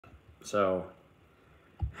So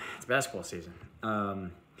it's basketball season.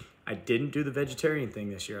 I didn't do the vegetarian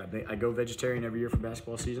thing this year. I go vegetarian every year for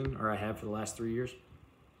basketball season, or I have for the last 3 years,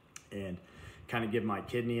 and kind of give my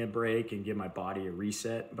kidney a break and give my body a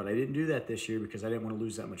reset. But I didn't do that this year because I didn't want to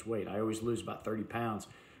lose that much weight. I always lose about 30 pounds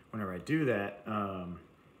whenever I do that.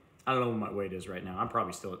 I don't know what my weight is right now. I'm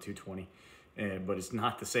probably still at 220, but it's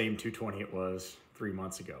not the same 220 it was 3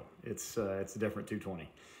 months ago. It's a different 220.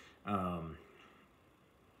 I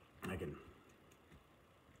can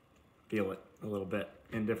feel it a little bit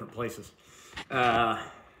in different places, but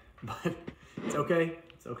it's okay.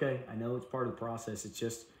 It's okay. I know it's part of the process. It's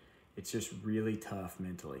just really tough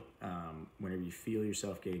mentally whenever you feel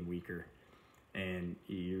yourself getting weaker and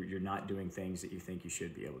you're not doing things that you think you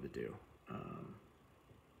should be able to do.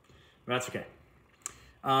 But that's okay.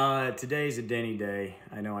 Today's a Dinnie day.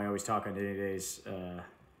 I know I always talk on Dinnie days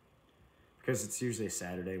because it's usually a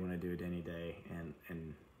Saturday when I do a Dinnie day, and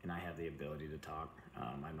I have the ability to talk.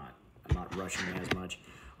 I'm not rushing as much.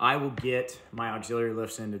 I will get my auxiliary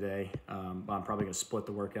lifts in today. I'm probably gonna split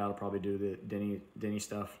the workout. I'll probably do the Dinnie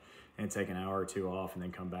stuff and take an hour or two off, and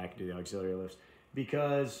then come back and do the auxiliary lifts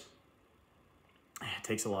because it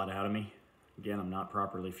takes a lot out of me. Again, I'm not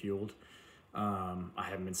properly fueled. I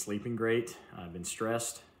haven't been sleeping great. I've been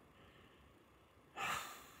stressed,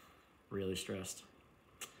 really stressed.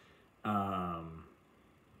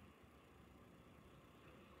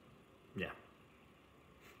 Yeah.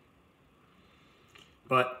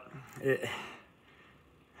 But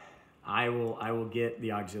I will get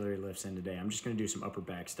the auxiliary lifts in today. I'm just gonna do some upper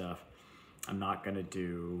back stuff. I'm not gonna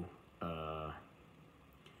do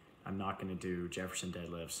Jefferson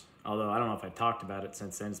deadlifts. Although I don't know if I talked about it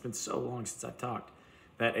since then. It's been so long since I've talked.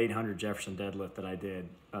 That 800 Jefferson deadlift that I did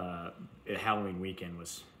at Halloween weekend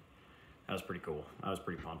was pretty cool. I was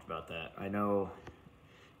pretty pumped about that. I know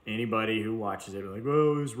anybody who watches it are like,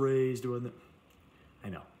 "Oh, it was raised," wasn't it? I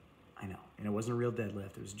know, and it wasn't a real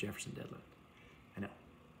deadlift. It was a Jefferson deadlift. I know,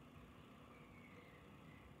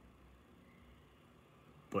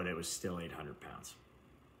 but it was still 800 pounds.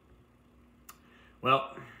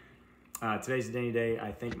 Well, today's a Dinnie day.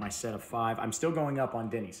 I think my set of 5. I'm still going up on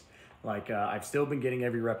Dinnies. Like I've still been getting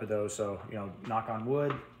every rep of those. So knock on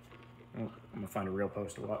wood. I'm gonna find a real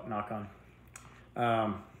post to knock on.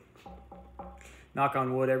 Knock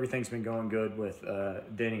on wood. Everything's been going good with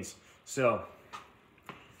Dinnies. So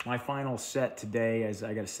my final set today is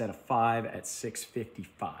I got a set of 5 at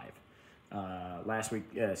 655. Last week,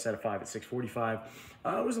 set of 5 at 645.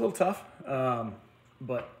 It was a little tough,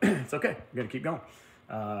 but it's okay. I'm gonna keep going.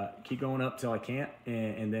 Keep going up till I can't,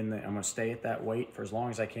 and then I'm gonna stay at that weight for as long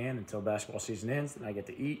as I can until basketball season ends. Then I get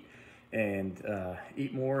to eat and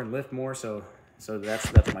eat more and lift more. So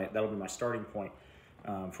that'll be my starting point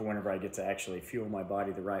for whenever I get to actually fuel my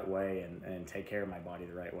body the right way and take care of my body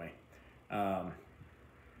the right way.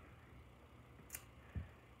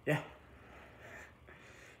 Yeah.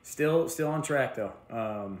 Still on track though.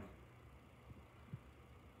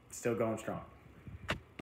 Still going strong.